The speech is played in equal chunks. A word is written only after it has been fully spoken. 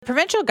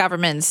Provincial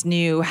government's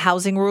new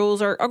housing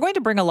rules are going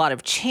to bring a lot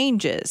of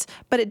changes,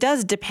 but it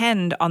does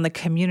depend on the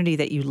community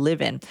that you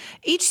live in.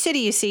 Each city,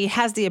 you see,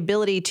 has the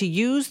ability to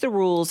use the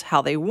rules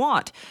how they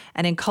want.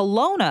 And in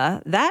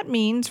Kelowna, that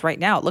means, right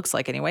now it looks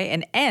like anyway,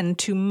 an end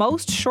to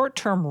most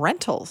short-term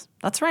rentals.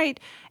 That's right.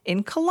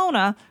 In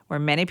Kelowna, where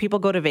many people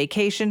go to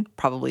vacation,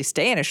 probably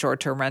stay in a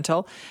short-term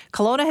rental,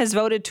 Kelowna has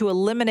voted to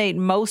eliminate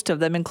most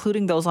of them,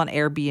 including those on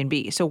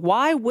Airbnb. So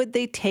why would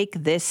they take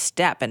this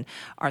step? And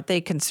aren't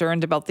they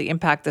concerned about the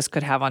impact this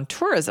could have on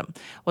tourism?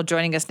 Well,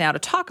 joining us now to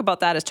talk about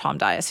that is Tom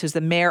Dias, who's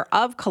the mayor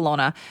of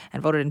Kelowna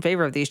and voted in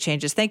favor of these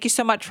changes. Thank you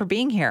so much for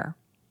being here.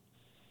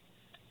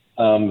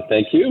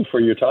 Thank you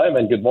for your time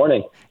and good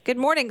morning. Good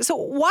morning. So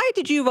why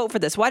did you vote for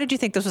this? Why did you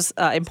think this was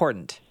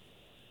important?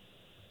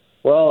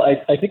 Well,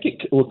 I think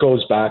it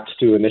goes back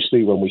to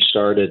initially when we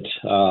started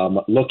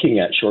looking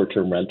at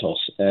short-term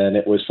rentals, and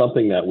it was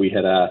something that we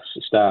had asked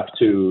staff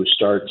to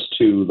start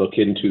to look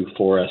into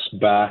for us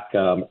back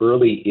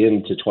early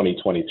into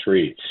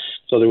 2023.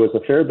 So there was a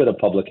fair bit of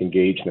public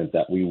engagement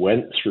that we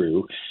went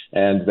through,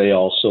 and they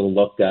also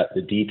looked at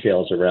the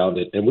details around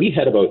it. And we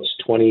had about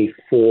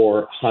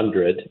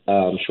 2,400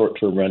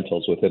 short-term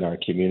rentals within our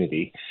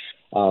community.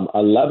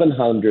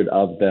 1,100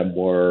 of them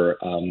were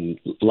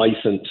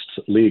licensed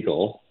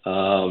legal.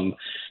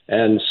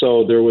 And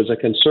so there was a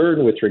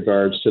concern with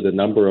regards to the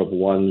number of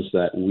ones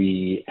that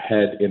we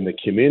had in the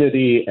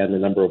community and the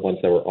number of ones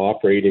that were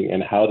operating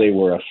and how they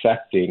were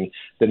affecting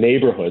the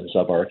neighborhoods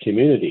of our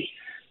community.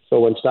 So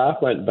when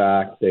staff went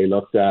back, they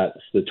looked at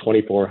the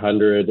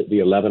 2,400,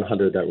 the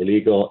 1,100 that were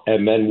legal,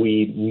 and then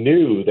we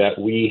knew that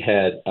we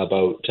had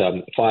about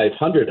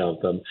 500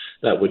 of them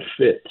that would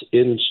fit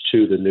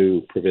into the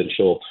new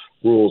provincial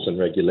rules and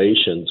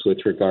regulations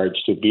with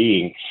regards to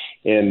being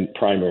in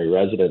primary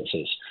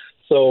residences.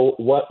 So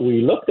what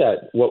we looked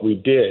at, what we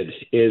did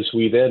is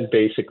we then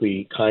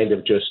basically kind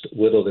of just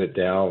whittled it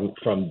down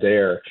from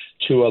there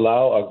to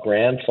allow a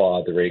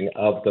grandfathering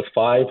of the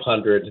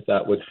 500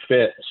 that would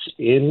fit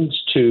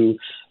into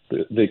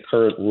the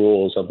current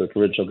rules of the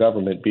provincial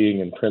government being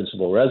in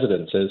principal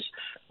residences,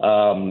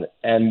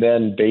 and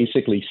then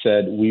basically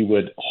said we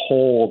would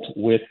hold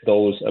with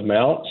those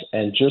amounts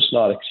and just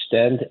not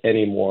extend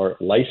any more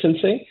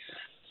licensing.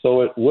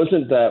 So it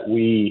wasn't that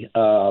we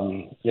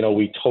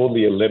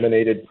totally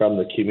eliminated from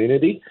the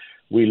community.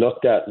 We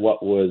looked at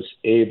what was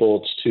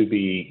able to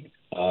be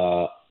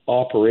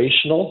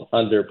operational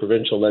under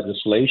provincial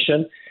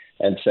legislation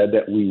and said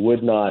that we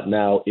would not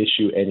now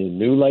issue any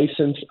new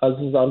licenses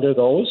under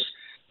those.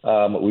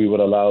 We would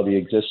allow the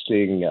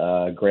existing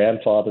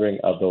grandfathering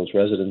of those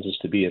residences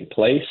to be in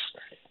place,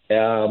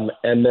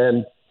 and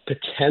then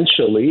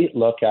potentially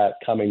look at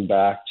coming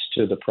back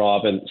to the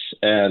province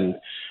and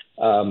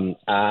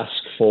ask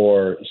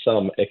for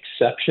some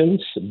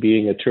exceptions,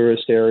 being a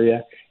tourist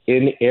area,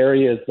 in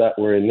areas that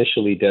were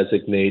initially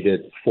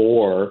designated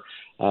for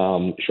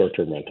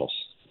short-term rentals.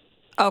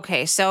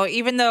 Okay, so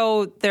even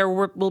though there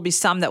will be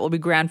some that will be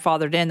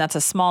grandfathered in, that's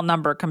a small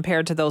number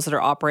compared to those that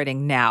are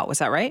operating now. Is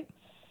that right?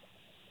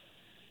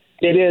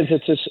 It is.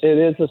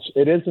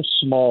 It is a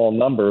small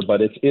number,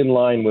 but it's in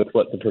line with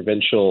what the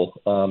provincial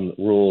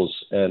rules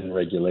and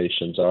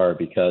regulations are.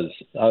 Because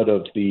out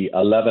of the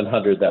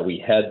 1,100 that we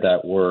had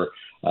that were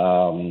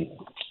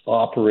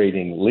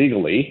operating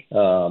legally,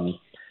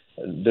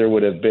 there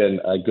would have been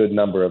a good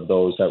number of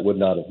those that would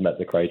not have met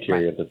the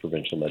criteria of the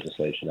provincial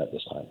legislation at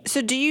this time.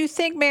 So, do you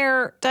think,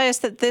 Mayor Dias,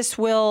 that this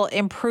will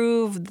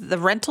improve the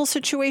rental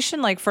situation,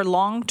 like for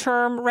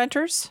long-term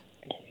renters?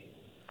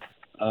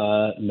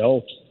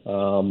 No.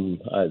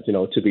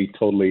 To be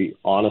totally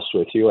honest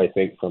with you, I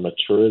think from a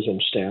tourism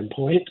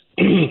standpoint,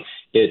 it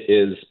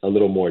is a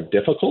little more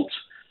difficult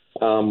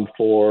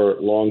for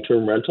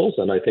long-term rentals,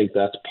 and I think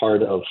that's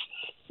part of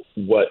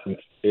what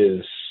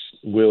we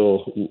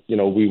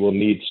will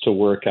need to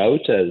work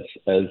out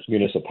as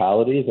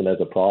municipalities and as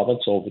a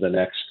province over the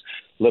next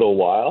little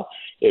while.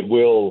 It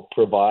will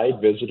provide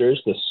visitors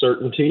the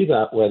certainty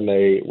that when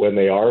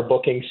they are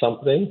booking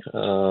something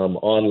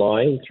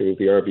online through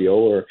VRBO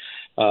or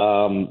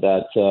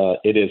that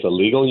it is a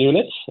legal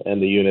unit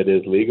and the unit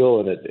is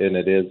legal and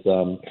it is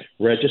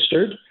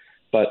registered.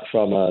 But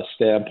from a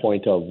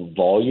standpoint of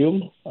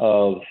volume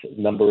of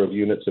number of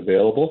units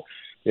available,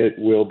 it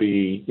will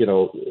be,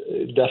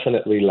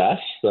 definitely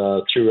less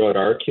throughout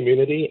our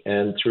community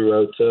and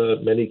throughout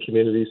many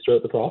communities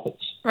throughout the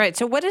province. Right.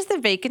 So what is the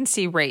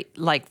vacancy rate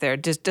like there?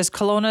 Does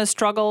Kelowna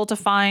struggle to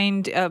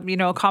find,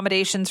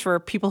 accommodations for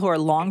people who are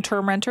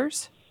long-term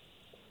renters?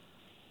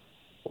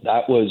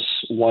 That was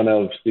one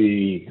of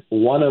the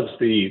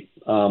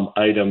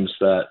items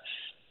that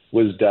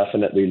was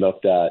definitely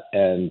looked at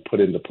and put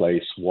into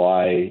place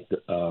why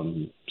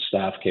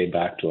staff came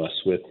back to us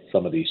with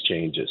some of these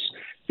changes,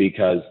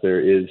 because there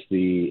is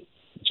the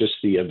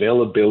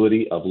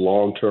availability of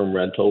long-term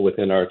rental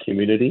within our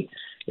community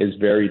is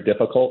very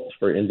difficult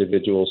for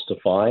individuals to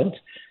find.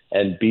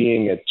 And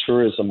being a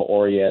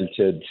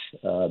tourism-oriented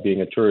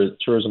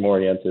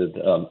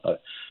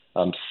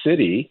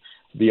city,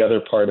 the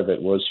other part of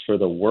it was for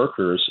the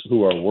workers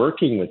who are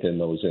working within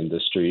those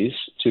industries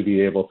to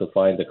be able to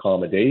find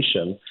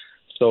accommodation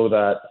so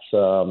that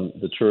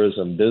the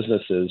tourism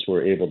businesses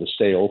were able to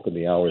stay open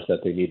the hours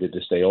that they needed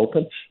to stay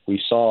open. We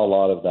saw a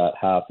lot of that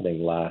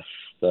happening last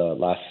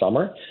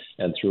summer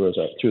and through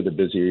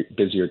the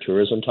busier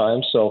tourism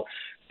times. So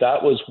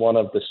that was one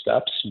of the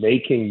steps,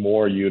 making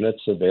more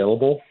units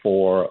available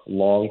for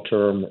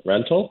long-term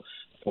rental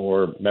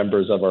for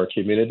members of our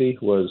community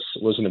was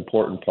an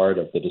important part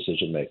of the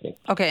decision making.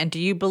 Okay, and do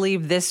you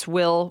believe this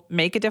will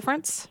make a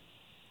difference?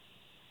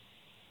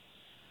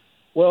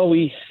 Well,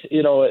 when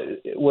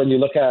you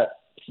look at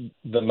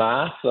the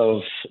math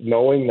of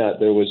knowing that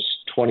there was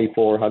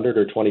 2,400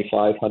 or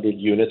 2,500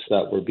 units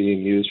that were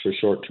being used for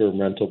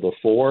short-term rental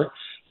before,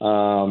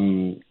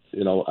 good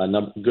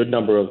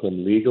number of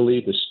them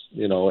legally,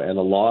 and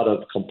a lot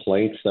of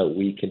complaints that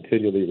we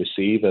continually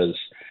receive as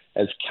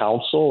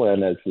council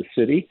and as the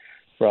city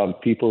from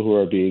people who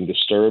are being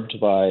disturbed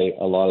by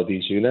a lot of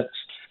these units.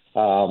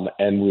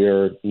 And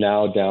we're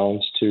now down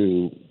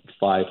to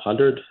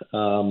 500.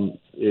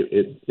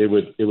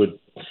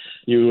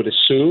 You would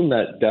assume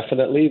that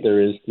definitely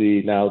there is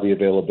now the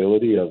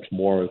availability of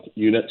more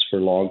units for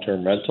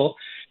long-term rental.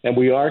 And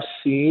we are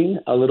seeing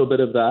a little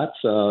bit of that,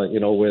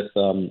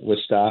 with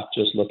staff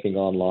just looking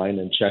online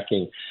and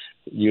checking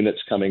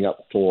units coming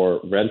up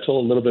for rental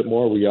a little bit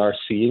more. We are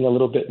seeing a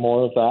little bit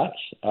more of that.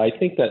 I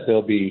think that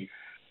there'll be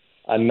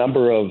a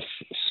number of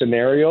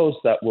scenarios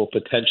that will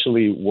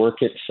potentially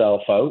work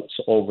itself out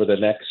over the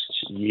next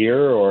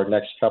year or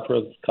next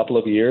couple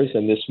of years,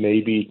 and this may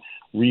be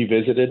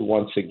revisited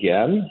once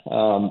again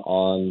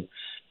on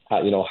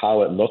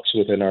how it looks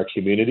within our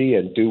community,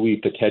 and do we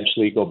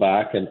potentially go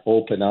back and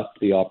open up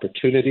the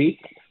opportunity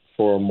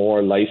for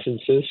more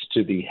licenses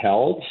to be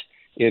held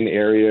in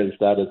areas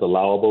that is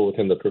allowable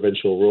within the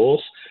provincial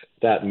rules.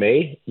 That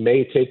may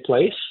take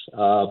place,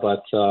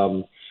 but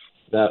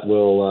that's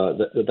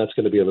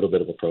going to be a little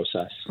bit of a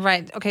process.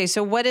 Right. Okay.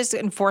 So what is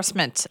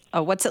enforcement?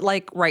 What's it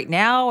like right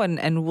now?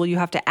 And will you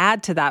have to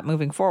add to that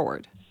moving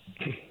forward?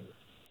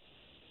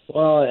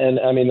 Well, and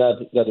I mean,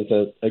 that is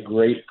a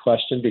great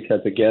question,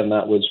 because again,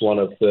 that was one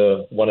of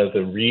the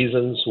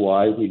reasons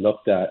why we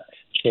looked at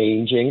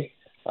changing,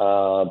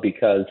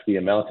 because the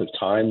amount of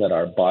time that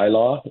our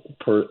bylaw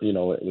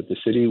with the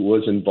city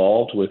was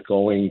involved with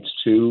going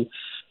to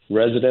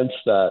residents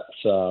that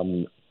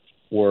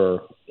were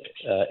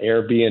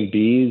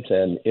Airbnbs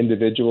and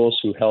individuals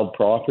who held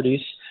properties,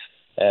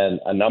 and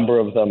a number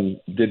of them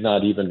did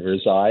not even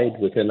reside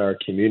within our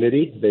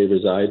community. They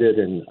resided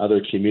in other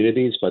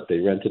communities, but they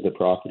rented the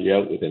property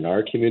out within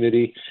our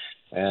community.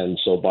 And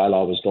so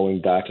bylaw was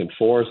going back and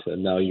forth,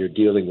 and now you're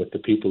dealing with the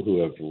people who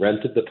have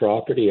rented the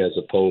property as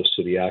opposed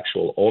to the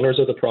actual owners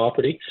of the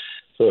property.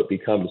 So it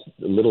becomes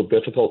a little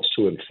difficult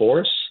to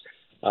enforce.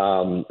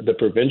 The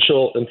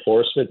provincial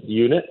enforcement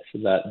unit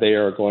that they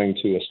are going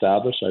to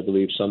establish, I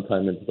believe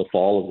sometime into the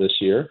fall of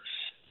this year,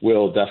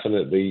 will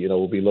definitely,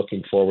 we'll be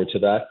looking forward to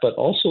that. But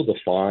also the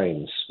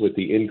fines, with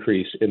the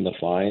increase in the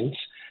fines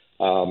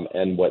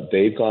and what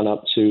they've gone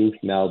up to,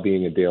 now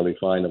being a daily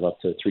fine of up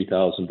to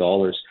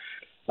 $3,000.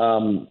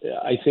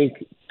 I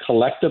think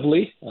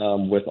collectively,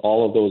 with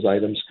all of those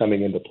items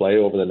coming into play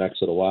over the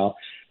next little while,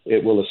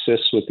 it will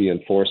assist with the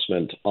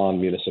enforcement on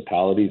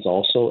municipalities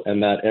also,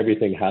 and that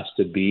everything has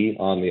to be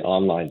on the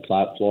online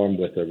platform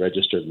with a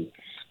registered,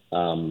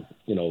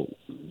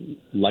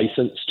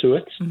 license to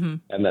it,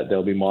 and that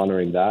they'll be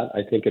monitoring that.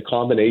 I think a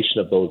combination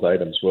of those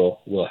items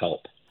will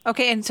help.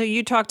 Okay, and so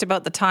you talked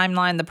about the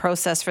timeline, the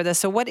process for this.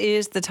 So what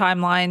is the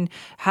timeline?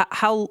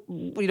 How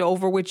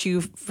over which you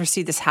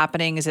foresee this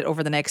happening? Is it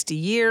over the next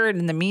year? And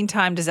in the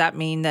meantime, does that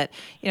mean that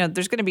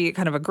there's going to be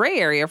kind of a gray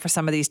area for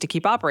some of these to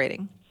keep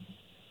operating?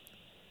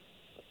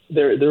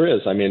 There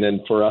is. I mean,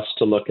 and for us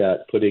to look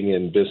at putting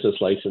in business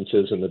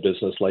licenses and the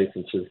business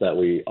licenses that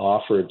we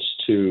offered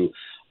to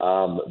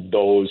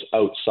those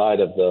outside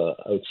of the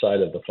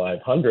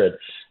 500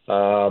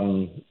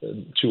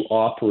 to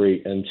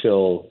operate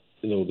until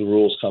the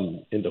rules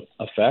come into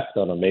effect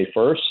on May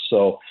 1st.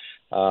 So,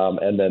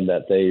 and then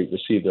that they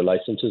receive their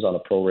licenses on a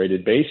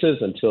prorated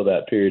basis until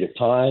that period of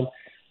time.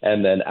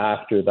 And then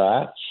after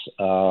that,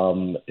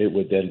 it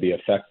would then be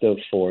effective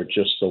for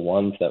just the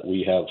ones that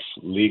we have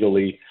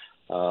legally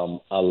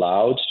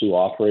allowed to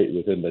operate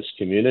within this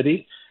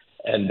community.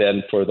 And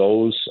then for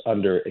those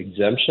under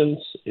exemptions,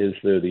 is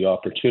there the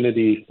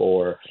opportunity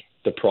for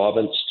the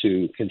province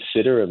to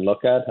consider and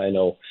look at? I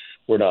know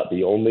we're not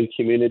the only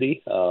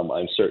community.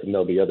 I'm certain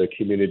there'll be other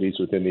communities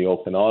within the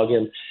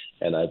Okanagan,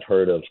 and I've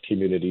heard of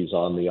communities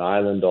on the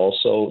island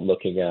also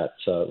looking at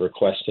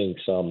requesting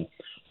some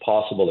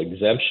possible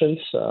exemptions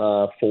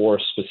for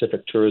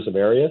specific tourism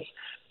areas.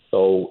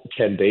 So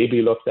can they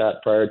be looked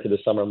at prior to the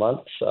summer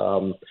months?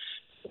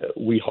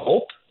 We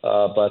hope,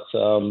 but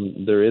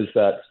there is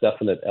that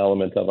definite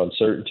element of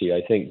uncertainty.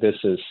 I think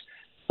this is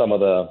some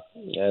of the,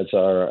 as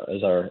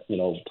our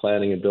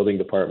planning and building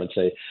department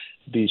say,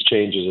 these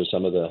changes are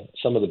some of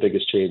the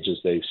biggest changes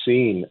they've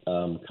seen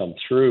come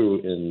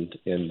through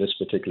in this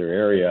particular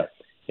area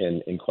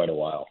in quite a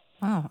while.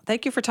 Oh,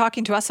 thank you for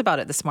talking to us about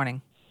it this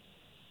morning.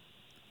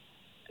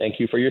 Thank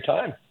you for your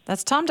time.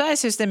 That's Tom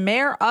Dice, who's the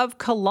mayor of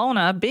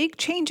Kelowna. Big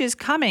changes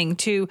coming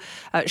to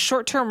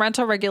short-term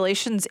rental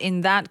regulations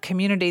in that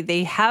community.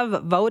 They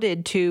have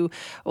voted to,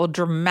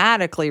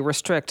 dramatically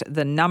restrict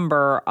the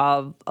number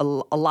of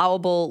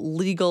allowable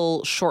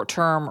legal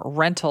short-term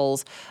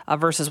rentals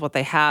versus what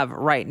they have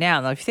right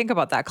now. Now, if you think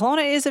about that,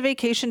 Kelowna is a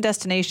vacation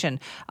destination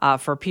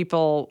for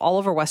people all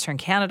over Western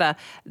Canada.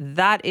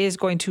 That is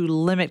going to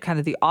limit kind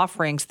of the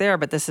offerings there,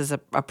 but this is a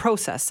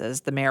process,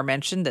 as the mayor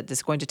mentioned, that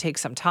is going to take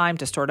some time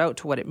to sort out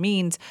to what it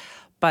means.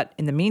 But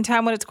in the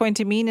meantime, what it's going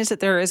to mean is that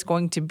there is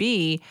going to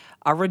be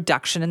a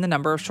reduction in the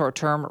number of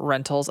short-term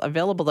rentals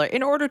available there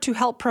in order to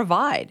help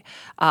provide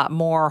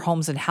more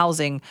homes and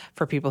housing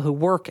for people who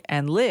work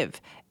and live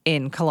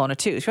in Kelowna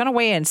too. If you want to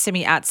weigh in, send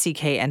me at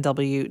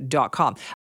cknw.com.